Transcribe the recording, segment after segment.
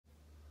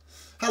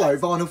Hello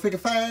vinyl figure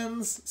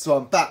fans, so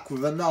I'm back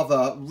with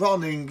another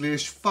Ron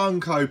English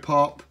Funko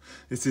Pop.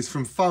 This is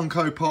from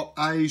Funko Pop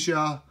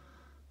Asia.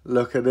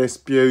 Look at this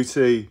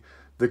beauty,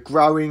 the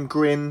growing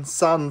Grin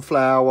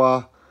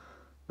sunflower.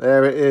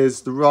 There it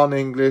is, the Ron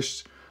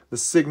English, the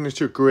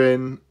signature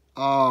Grin.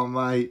 Oh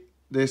mate,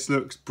 this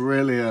looks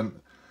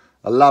brilliant.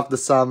 I love the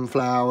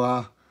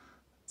sunflower.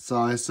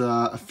 So it's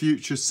a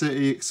Future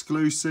City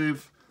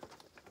exclusive.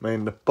 I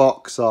mean, the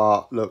box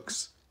art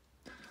looks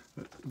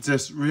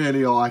just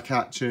really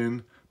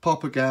eye-catching.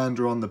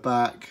 Propaganda on the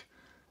back.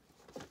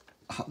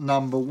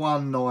 Number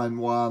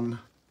 191.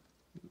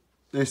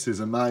 This is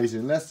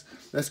amazing.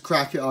 Let's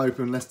crack it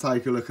open. Let's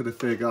take a look at the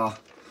figure.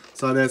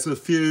 So there's a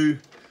few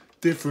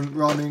different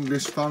Ron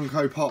English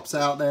Funko Pops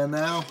out there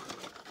now.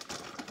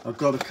 I've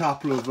got a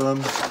couple of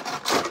them.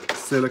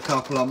 Still a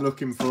couple I'm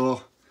looking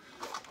for.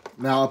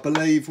 Now I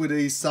believe with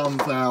these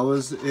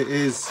sunflowers it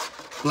is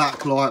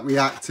black light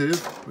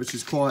reactive, which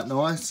is quite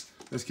nice.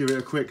 Let's give it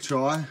a quick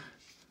try.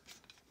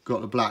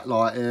 Got the black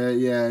light here.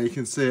 Yeah, you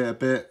can see it a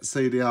bit.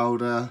 See the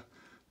old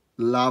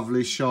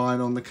lovely shine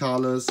on the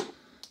colours.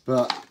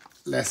 But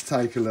let's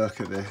take a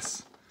look at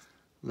this.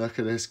 Look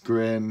at this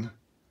Grin.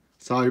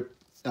 So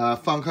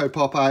Funko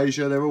Pop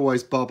Asia, they're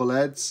always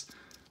bobbleheads.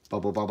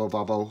 Bubble, bubble,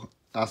 bubble.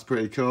 That's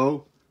pretty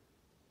cool.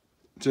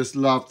 Just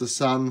love the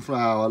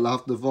sunflower.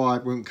 Love the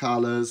vibrant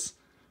colours.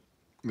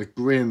 The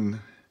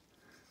Grin.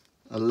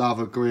 I love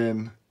a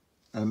Grin.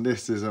 And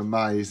this is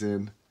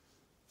amazing.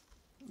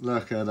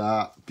 Look at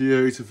that,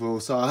 beautiful.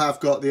 So I have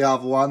got the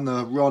other one,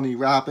 the Ronnie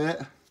Rabbit.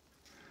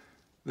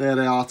 There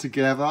they are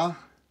together.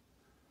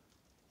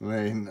 I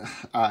mean,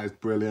 that is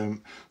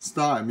brilliant.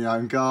 Starting my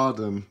own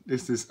garden.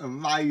 This is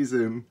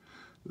amazing.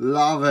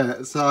 Love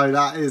it. So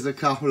that is a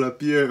couple of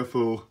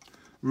beautiful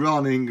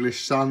Ron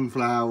English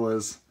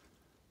sunflowers.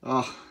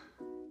 Oh.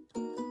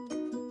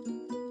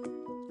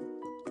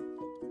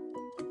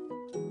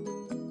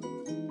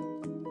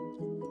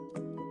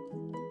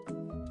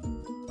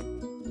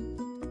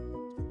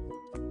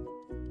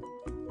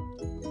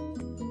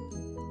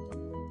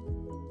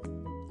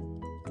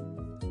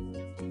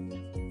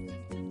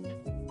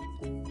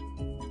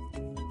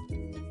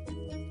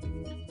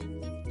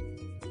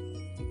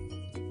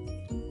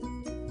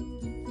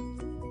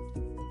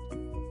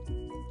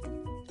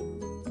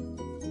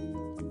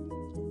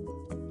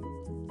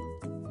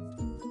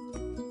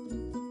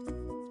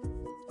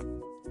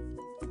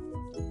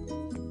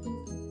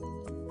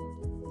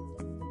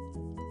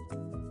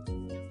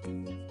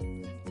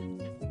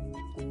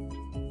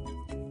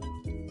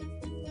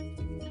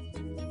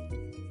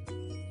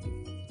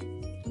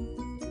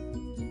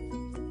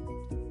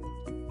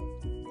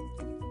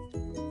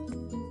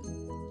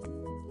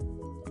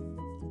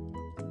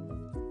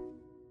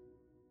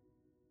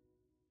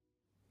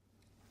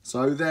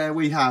 So there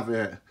we have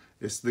it.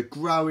 It's the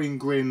growing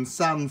Grin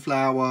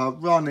sunflower,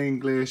 Ron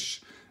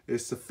English.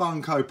 It's the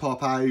Funko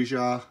Pop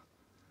Asia.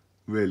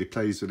 Really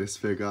pleased with this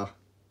figure.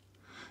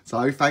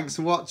 So thanks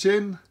for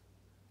watching.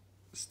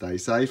 Stay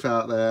safe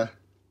out there.